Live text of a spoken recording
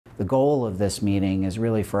The goal of this meeting is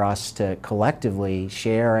really for us to collectively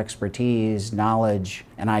share expertise, knowledge,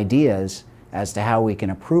 and ideas as to how we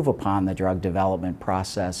can improve upon the drug development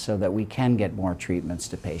process so that we can get more treatments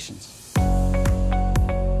to patients.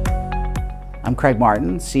 I'm Craig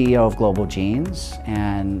Martin, CEO of Global Genes,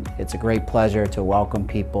 and it's a great pleasure to welcome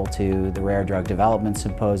people to the Rare Drug Development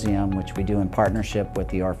Symposium, which we do in partnership with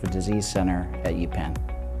the Orphan Disease Center at UPenn.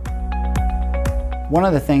 One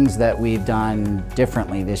of the things that we've done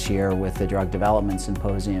differently this year with the Drug Development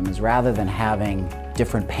Symposium is rather than having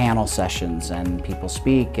different panel sessions and people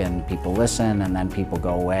speak and people listen and then people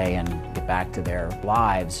go away and get back to their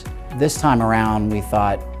lives, this time around we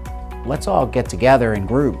thought, let's all get together in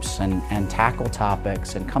groups and tackle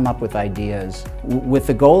topics and come up with ideas with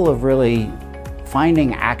the goal of really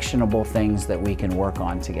finding actionable things that we can work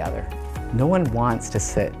on together. No one wants to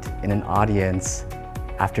sit in an audience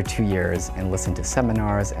after 2 years and listen to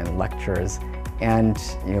seminars and lectures and,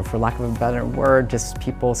 for lack of a better word, just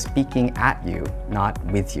people speaking at you, not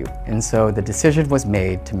with you. And so the decision was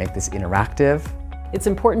made to make this interactive. It's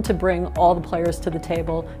important to bring all the players to the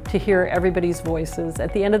table, to hear everybody's voices.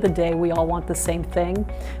 At the end of the day, we all want the same thing.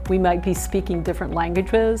 We might be speaking different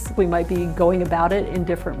languages, we might be going about it in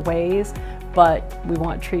different ways, but we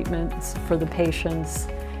want treatments for the patients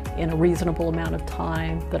in a reasonable amount of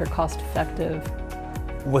time that are cost effective.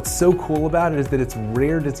 What's so cool about it is that it's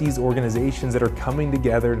rare disease organizations that are coming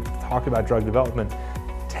together to talk about drug development.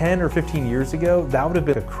 10 or 15 years ago, that would have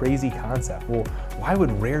been a crazy concept. Well, why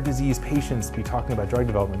would rare disease patients be talking about drug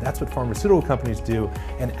development? That's what pharmaceutical companies do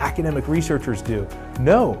and academic researchers do.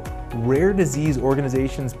 No, rare disease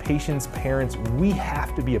organizations, patients, parents, we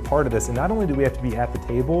have to be a part of this. And not only do we have to be at the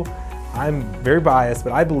table, I'm very biased,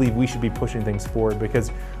 but I believe we should be pushing things forward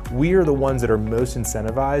because we are the ones that are most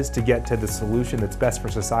incentivized to get to the solution that's best for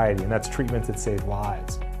society, and that's treatments that save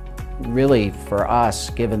lives. Really, for us,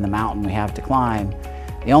 given the mountain we have to climb,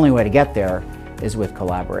 the only way to get there is with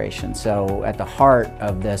collaboration. So at the heart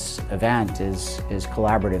of this event is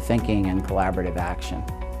collaborative thinking and collaborative action.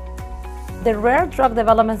 The Rare Drug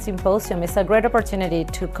Development Symposium is a great opportunity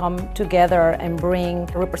to come together and bring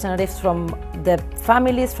representatives from the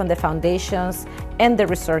families, from the foundations, and the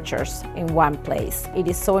researchers in one place. It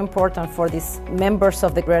is so important for these members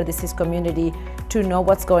of the rare disease community to know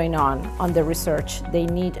what's going on the research. They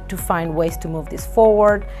need to find ways to move this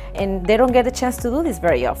forward, and they don't get a chance to do this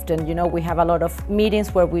very often. We have a lot of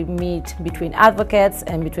meetings where we meet between advocates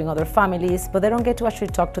and between other families, but they don't get to actually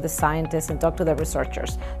talk to the scientists and talk to the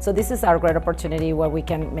researchers. So this is our great opportunity where we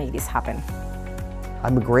can make this happen.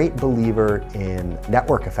 I'm a great believer in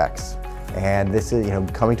network effects. And this is,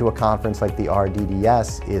 coming to a conference like the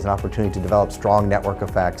RDDS is an opportunity to develop strong network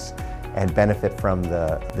effects and benefit from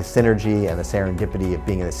the synergy and the serendipity of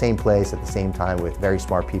being in the same place at the same time with very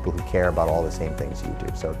smart people who care about all the same things you do.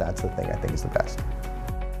 So that's the thing I think is the best.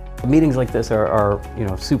 Meetings like this are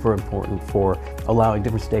super important for allowing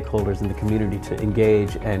different stakeholders in the community to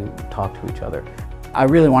engage and talk to each other. I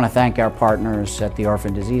really want to thank our partners at the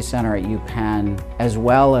Orphan Disease Center at UPenn, as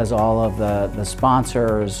well as all of the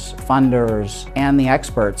sponsors, funders, and the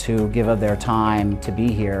experts who give of their time to be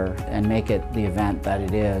here and make it the event that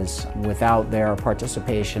it is. Without their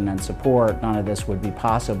participation and support, none of this would be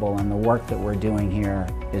possible, and the work that we're doing here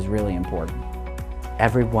is really important.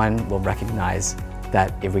 Everyone will recognize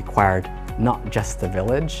that it required not just the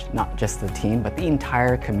village, not just the team, but the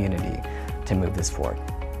entire community to move this forward.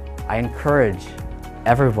 I encourage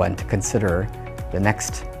everyone to consider the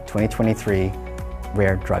next 2023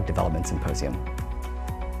 Rare Drug Development Symposium.